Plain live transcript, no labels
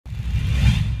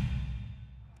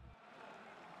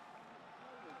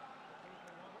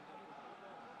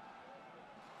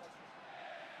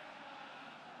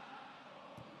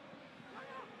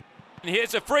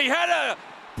Here's a free header.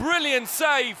 Brilliant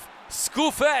save.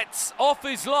 Scuffet off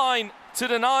his line to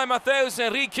deny Mateus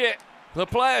Enrique, the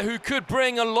player who could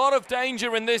bring a lot of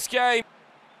danger in this game.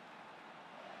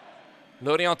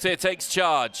 Loriente takes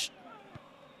charge.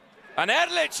 And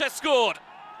Erlich has scored.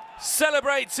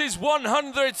 Celebrates his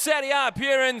 100th Serie A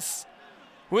appearance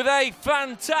with a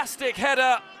fantastic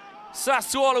header.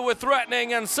 Sassuolo were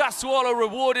threatening and Sassuolo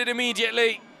rewarded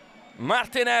immediately.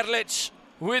 Martin Erlich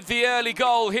with the early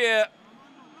goal here.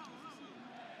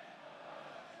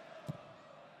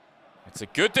 It's a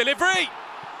good delivery.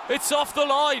 It's off the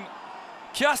line.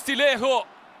 Castillejo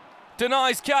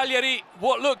denies Cagliari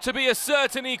what looked to be a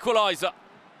certain equaliser.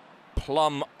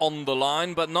 Plum on the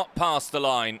line, but not past the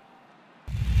line.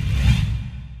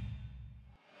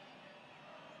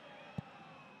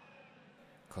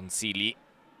 Consigli.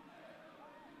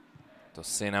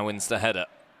 Dossena wins the header.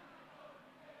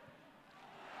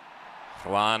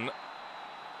 Ruan.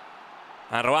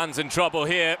 And Ruan's in trouble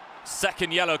here.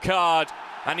 Second yellow card,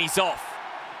 and he's off.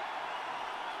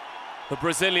 The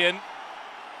Brazilian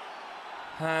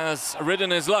has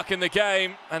ridden his luck in the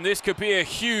game, and this could be a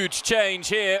huge change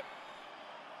here.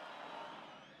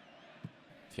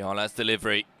 Fiala's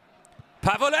delivery.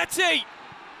 Pavoletti!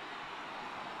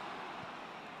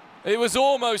 It was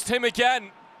almost him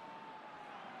again.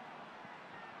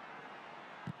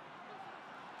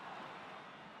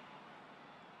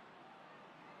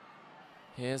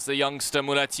 Here's the youngster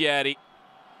Mulattieri.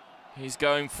 He's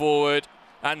going forward,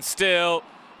 and still,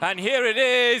 and here it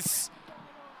is.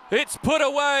 It's put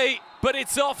away, but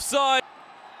it's offside.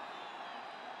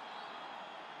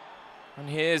 And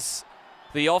here's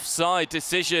the offside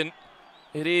decision.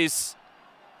 It is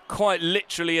quite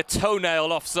literally a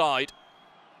toenail offside.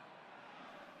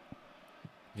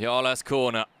 Fiala's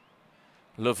corner.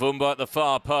 Luvumbo at the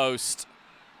far post.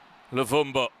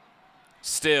 Luvumbo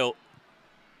still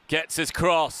gets his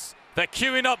cross. They're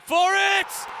queuing up for it!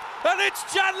 And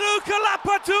it's Gianluca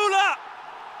Lapadula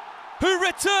who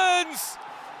returns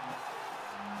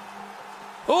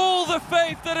all the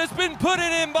faith that has been put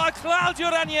in him by Claudio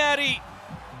Ranieri.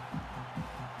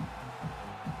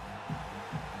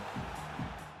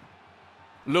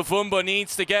 Luvumbo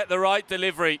needs to get the right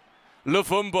delivery.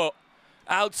 Luvumbo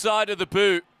outside of the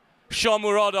boot.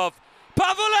 Shomurodov.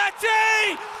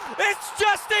 Pavoletti! It's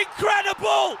just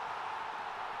incredible!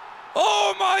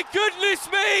 Oh my goodness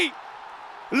me!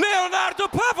 Leonardo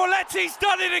Pavoletti's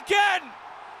done it again!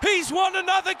 He's won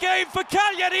another game for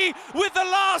Cagliari with the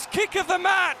last kick of the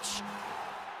match.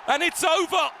 And it's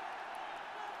over.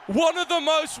 One of the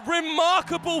most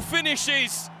remarkable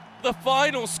finishes. The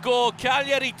final score,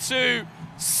 Cagliari 2,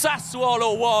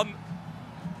 Sassuolo 1.